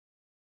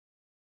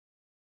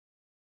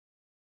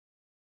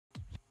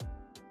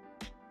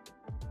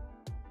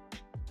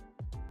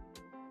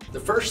The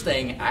first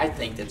thing I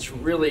think that's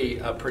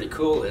really pretty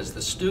cool is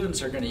the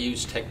students are going to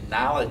use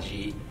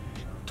technology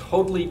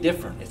totally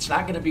different. It's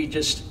not going to be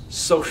just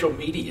social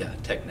media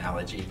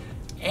technology.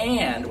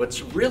 And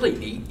what's really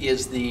neat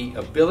is the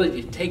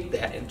ability to take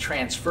that and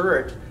transfer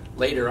it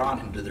later on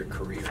into their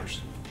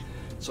careers.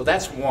 So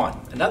that's one.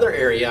 Another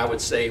area I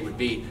would say would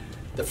be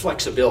the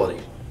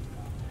flexibility.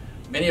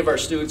 Many of our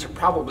students are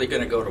probably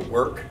going to go to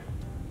work,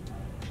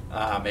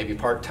 maybe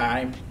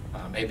part-time,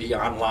 maybe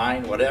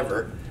online,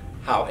 whatever.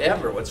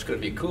 However, what's going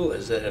to be cool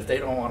is that if they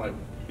don't want to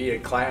be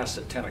in class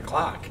at 10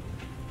 o'clock,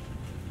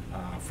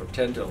 from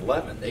 10 to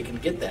 11, they can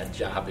get that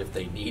job if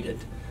they need it.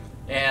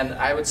 And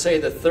I would say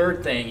the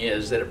third thing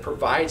is that it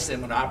provides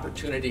them an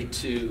opportunity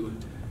to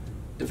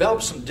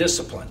develop some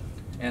discipline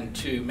and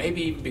to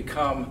maybe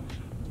become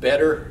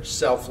better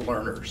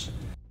self-learners.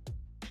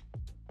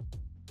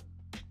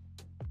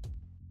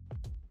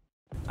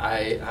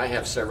 I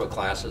have several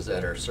classes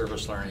that are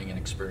service learning and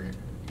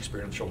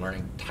experiential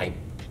learning type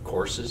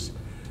courses.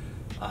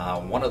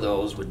 One of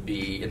those would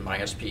be in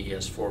my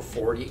SPES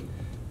 440,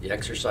 the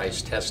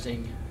exercise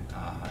testing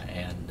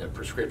and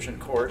prescription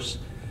course.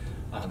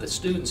 The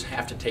students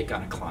have to take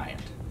on a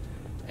client.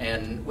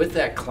 And with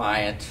that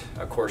client,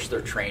 of course,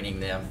 they're training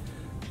them,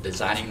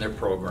 designing their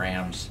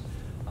programs,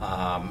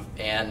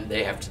 and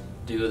they have to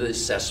do the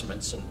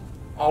assessments and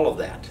all of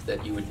that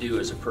that you would do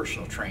as a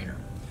personal trainer.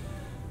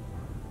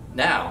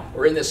 Now,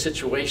 we're in this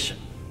situation.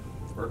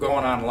 We're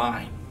going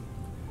online.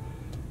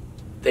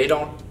 They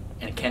don't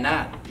and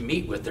cannot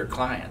meet with their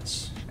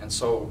clients. And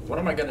so what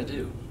am I going to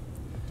do?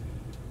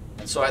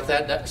 And so I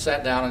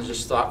sat down and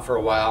just thought for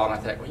a while, and I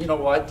thought, well, you know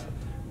what?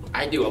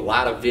 I do a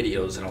lot of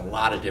videos in a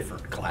lot of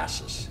different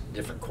classes,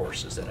 different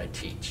courses that I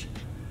teach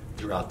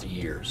throughout the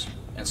years.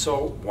 And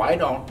so why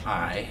don't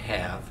I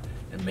have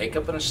and make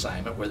up an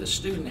assignment where the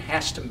student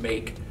has to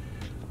make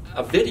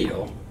a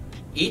video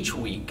each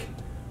week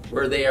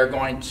where they are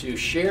going to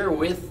share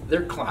with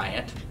their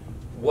client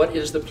what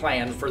is the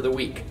plan for the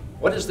week.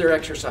 What is their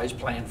exercise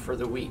plan for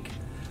the week?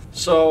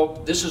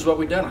 So this is what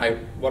we've done.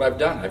 What I've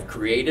done, I've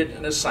created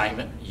an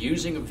assignment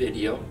using a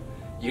video,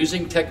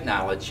 using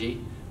technology.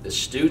 The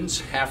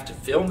students have to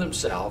film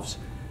themselves,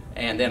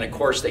 and then of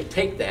course they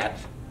take that,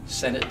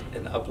 send it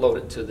and upload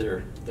it to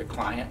their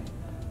client,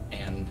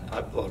 and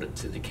upload it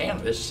to the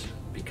Canvas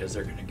because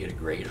they're going to get a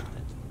grade on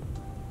it.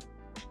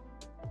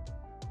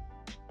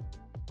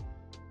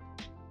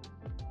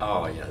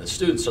 Oh yeah, the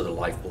students are the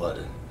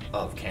lifeblood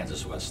of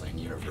Kansas Wesleyan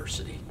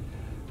University.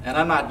 And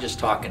I'm not just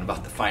talking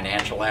about the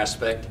financial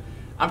aspect,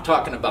 I'm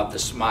talking about the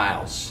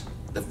smiles,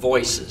 the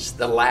voices,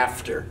 the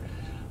laughter,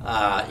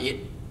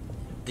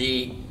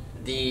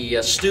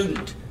 the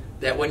student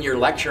that when you're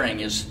lecturing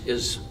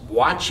is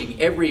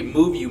watching every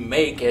move you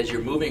make as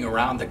you're moving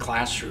around the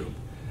classroom.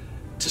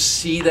 To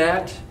see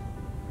that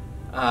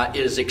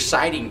is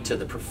exciting to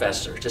the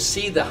professor. To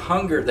see the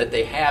hunger that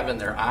they have in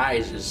their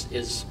eyes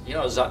is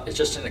it's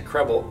just an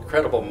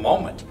incredible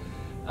moment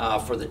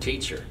for the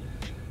teacher.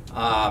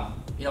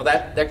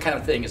 That kind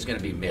of thing is going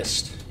to be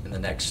missed in the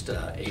next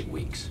 8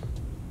 weeks.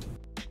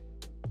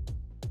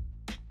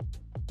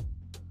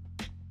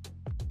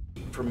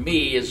 For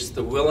me, is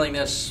the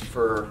willingness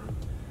for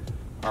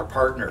our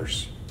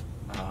partners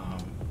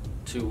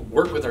to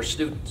work with our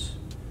students,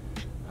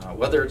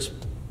 whether it's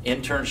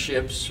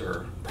internships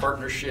or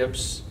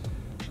partnerships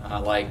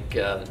like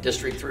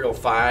District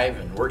 305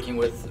 and working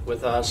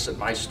with us and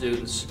my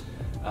students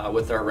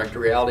with our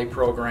Recreality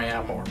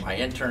program, or my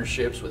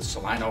internships with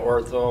Salina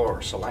Ortho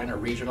or Salina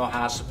Regional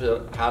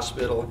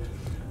Hospital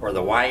or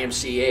the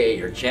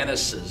YMCA or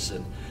Genesis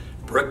and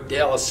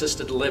Brookdale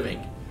Assisted Living.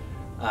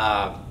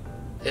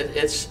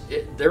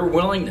 Their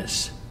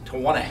willingness to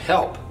want to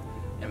help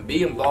and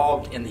be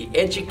involved in the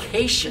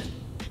education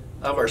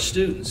of our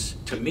students,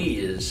 to me,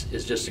 is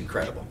just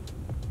incredible.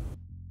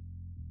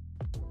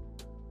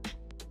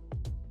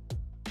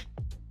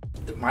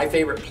 My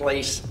favorite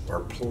place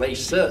or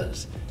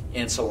places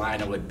in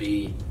Salina would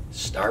be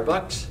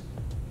Starbucks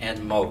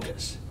and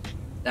Mocha's.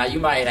 Now you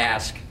might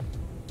ask,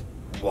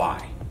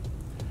 why?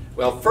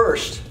 Well,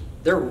 first,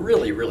 they're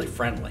really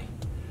friendly.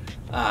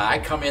 I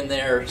come in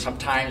there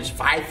sometimes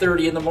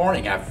 5:30 in the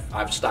morning.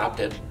 I've stopped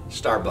at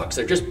Starbucks.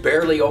 They're just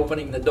barely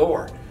opening the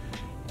door.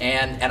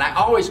 And I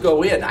always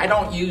go in. I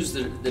don't use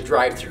the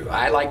drive-through.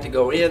 I like to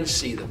go in,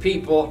 see the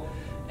people,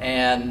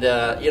 and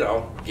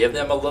give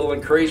them a little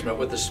encouragement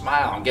with a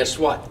smile. And guess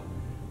what?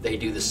 They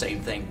do the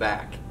same thing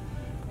back.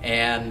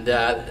 And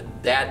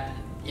that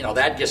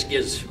just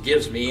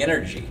gives me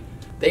energy.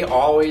 They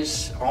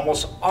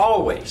almost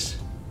always,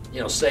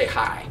 say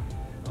hi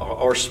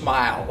or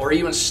smile or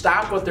even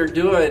stop what they're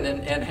doing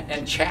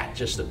and chat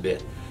just a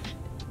bit.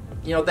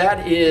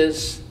 That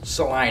is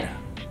Salina,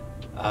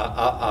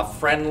 a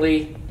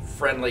friendly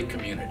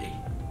community.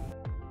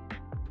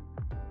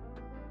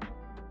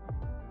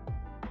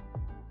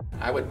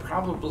 I would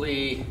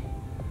probably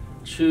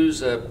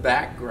choose a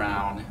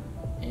background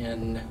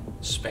in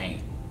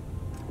Spain,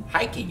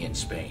 hiking in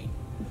Spain.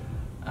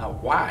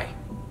 Why?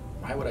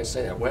 Why would I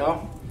say that?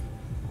 Well,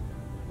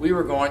 we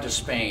were going to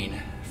Spain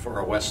for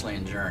a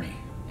Wesleyan journey,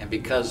 And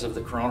because of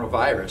the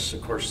coronavirus,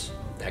 of course,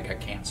 that got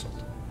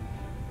canceled.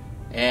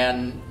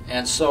 And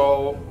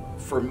so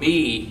for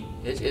me,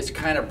 it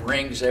kind of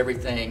brings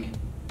everything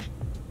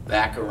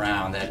back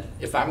around, that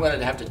if I'm going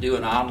to have to do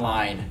an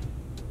online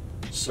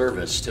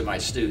service to my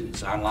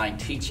students, online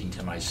teaching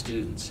to my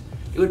students,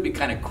 it would be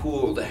kind of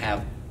cool to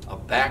have a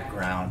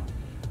background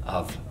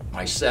of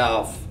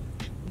myself,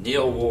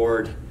 Neil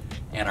Ward,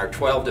 and our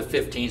 12 to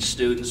 15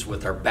 students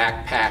with our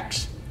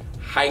backpacks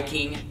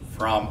hiking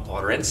from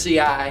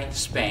Orense,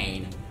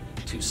 Spain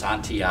to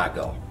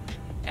Santiago.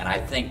 And I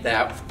think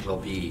that will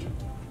be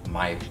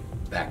my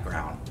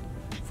background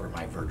for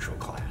my virtual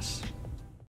class.